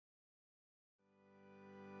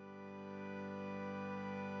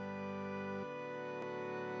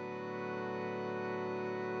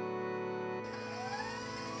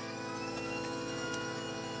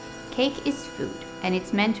cake is food, and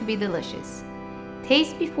it's meant to be delicious.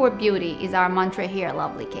 Taste before beauty is our mantra here at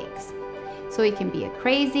Lovely Cakes. So it can be a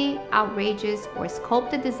crazy, outrageous, or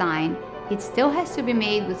sculpted design, it still has to be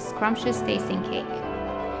made with scrumptious tasting cake.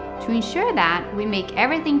 To ensure that, we make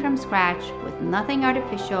everything from scratch with nothing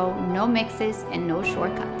artificial, no mixes, and no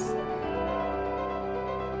shortcuts.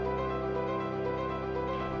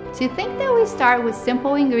 To think that we start with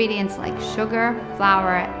simple ingredients like sugar,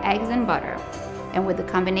 flour, eggs, and butter, and with the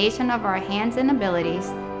combination of our hands and abilities,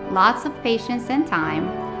 lots of patience and time,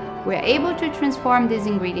 we're able to transform these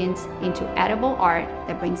ingredients into edible art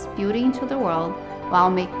that brings beauty into the world while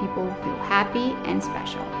making people feel happy and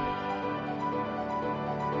special.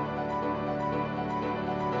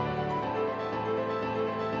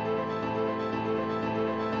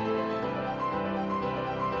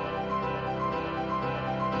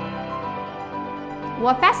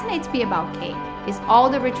 What fascinates me about cake is all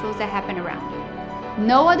the rituals that happen around it.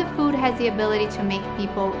 No other food has the ability to make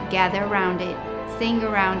people gather around it, sing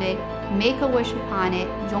around it, make a wish upon it,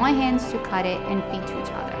 join hands to cut it, and feed to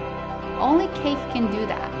each other. Only cake can do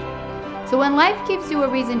that. So when life gives you a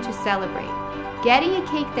reason to celebrate, getting a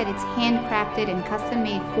cake that is handcrafted and custom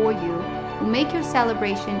made for you will make your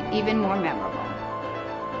celebration even more memorable.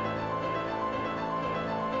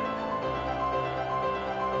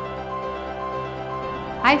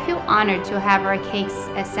 I feel honored to have our cakes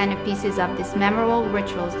as centerpieces of these memorable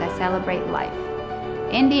rituals that celebrate life.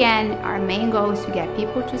 In the end, our main goal is to get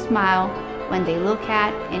people to smile when they look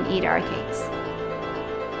at and eat our cakes.